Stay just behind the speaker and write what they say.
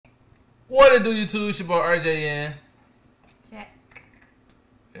What it do, YouTube? It's your boy RJ in. Check.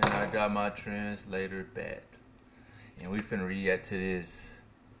 And I got my translator back. And we finna react to this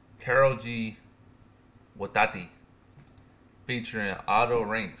KAROL G WATATI featuring Aldo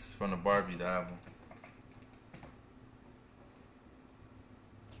Ranks from the Barbie the album.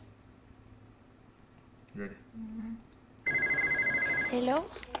 You ready? Hello.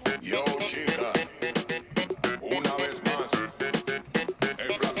 Yo, chica, una vez más,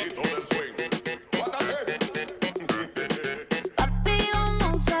 el flaquito del swing. ¡Guátate! Papi,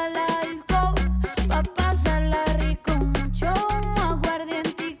 vamos a la disco, pa' pasarla rico, mucho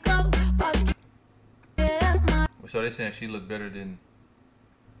aguardientico, pa' quedar mal. So they saying she look better than...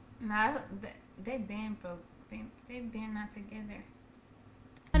 Nah, they been broke. They been not together.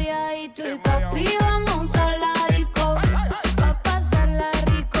 Mariadito y papi, vamos a la disco, pa' pasarla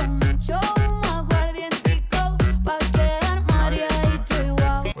rico, mucho aguardientico, pa' quedar mariadito y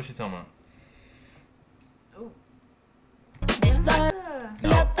guau. What's she talking about? Ooh. Y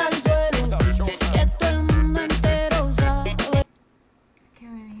hasta el suelo, que todo el mundo entero sabe.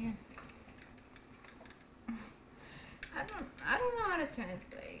 Can't really hear. I don't know how to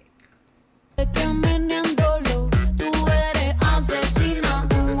translate. Que meneándolo, tú eres asesina,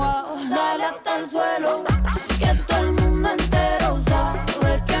 wow. Dale hasta el suelo, que todo el mundo entero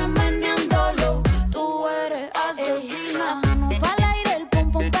sabe que meneándolo, tú eres asesina. Mano pa'l aire, el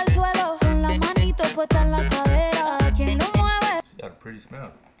pum pum pa'l suelo, con la manito puesta en la cadera. ¿A quién lo mueve? She got a pretty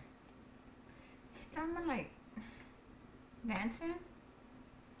smell. She's talking about like dancing.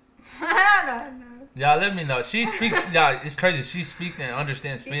 I don't know. Y'all let me know. She speaks, y'all, it's crazy. She speaks and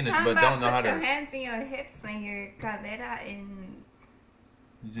understands Spanish, but don't know how Put your to... hands in your hips and your cadera and...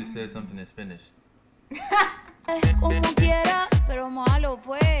 You just said something in Spanish. Como quiera, pero malo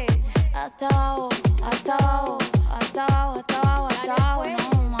pues. Hasta abajo, hasta abajo, hasta abajo, hasta abajo, hasta abajo.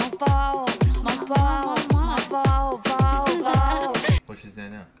 No, más pa' abajo, más pa' abajo, más pa' abajo, pa' abajo, pa' abajo. What she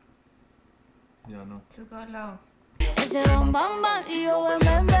saying now? You don't know. To go low. Ese bam bam bam y yo ven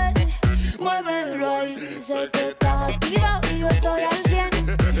ven ven. Muévelo ahí, sé que estás activa y yo estoy al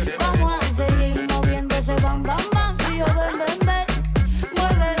 100. Vamos a seguir moviendo ese bam bam bam y yo ven ven ven.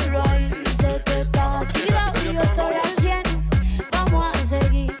 Muévelo ahí, sé que estás activa y yo estoy al 100. Vamos a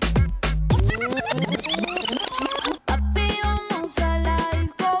seguir. Papi, vamos a la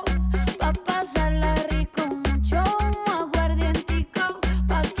disco, pa' pasarla rico, mucho aguardientico,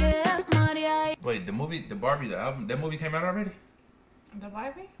 pa' quedar mareado. Wait, the movie, the Barbie, the album, that movie came out already? The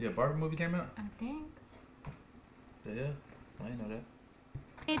Barbie? Yeah, Barbie movie came out? I think. The hell? I didn't know that.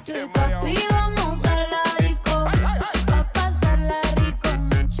 Y tú y papi vamos a la disco, pa' pasarla rico,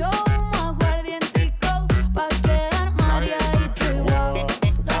 mucho aguardientico, pa' quedar mareadito y guau.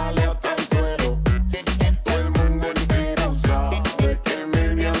 Dale hasta el suelo, que todo el mundo entero sabe que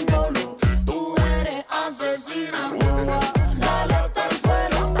meneándolo, tú eres asesina, guau. Dale hasta el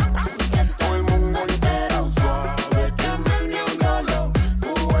suelo, que todo el mundo entero sabe que meneándolo,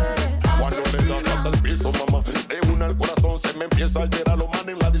 tú eres Cuando le das hasta el piso, mamá, de una al corazón se me empieza a alterar. Los manes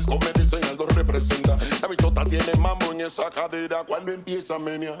en la disco me dicen Aldo representa. La bichota tiene mambo en esa cadera. Cuando empieza a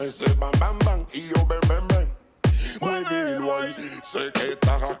menear ese bam bam bam y yo ven ven ven. Muévelo ahí, sé que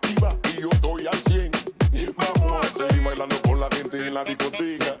estás activa y yo estoy al 100. Vamos a seguir bailando con la gente en la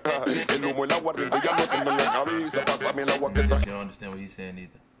discoteca. El humo, el aguardiente ya no tengo en la cabeza. Pásame el agua que está. You don't understand what he's saying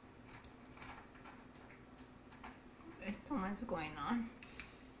either. There's too much going on.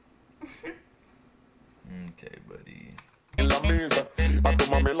 Okay, buddy. En la mesa, pa'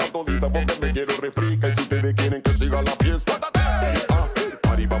 tomarme la todita porque me quiero refrescar. Y si ustedes quieren que siga la fiesta,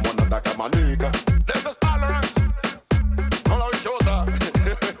 party, vamos a andar camanica. This is tolerance. No la bichota.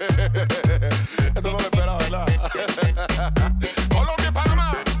 Esto no lo esperaba, ¿verdad? Colombia y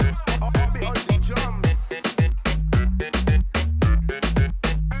Panamá. Barbie on the drums.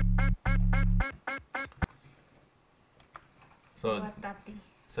 WATATI.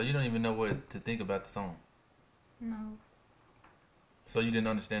 So you don't even know what to think about the song. No. So you didn't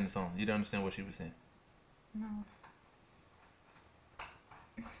understand the song. You didn't understand what she was saying. No.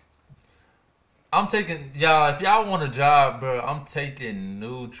 I'm taking, y'all, if y'all want a job, bro, I'm taking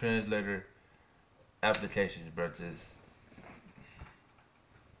new translator applications, bro. Just,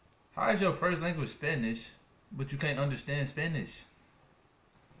 how is your first language Spanish, but you can't understand Spanish?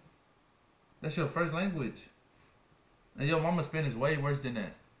 That's your first language. And your mama's Spanish is way worse than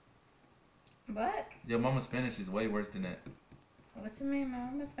that. What? Your mama's Spanish is way worse than that. What you mean? My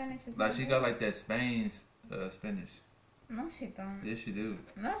mama's Spanish is Like, not she good? got like that Spain Spanish. No, she don't. Yes, she do.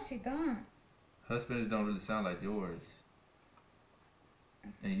 No, she don't. Her Spanish don't really sound like yours.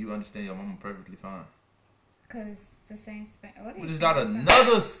 And you understand your mama perfectly fine. Cause the same Spanish. We just got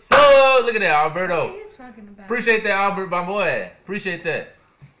another sub. Look at that, Alberto. What are you talking about? Appreciate that, Albert, my boy. Appreciate that.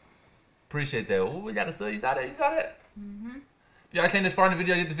 Appreciate that. Ooh, we got a sub. You saw that? You saw that? Mm-hmm. If y'all came this far in the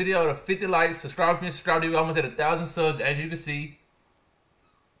video, get the video to 50 likes. Subscribe if you subscribe. We almost at 1,000 subs, as you can see.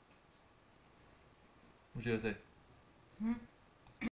 What you gonna say? Hmm?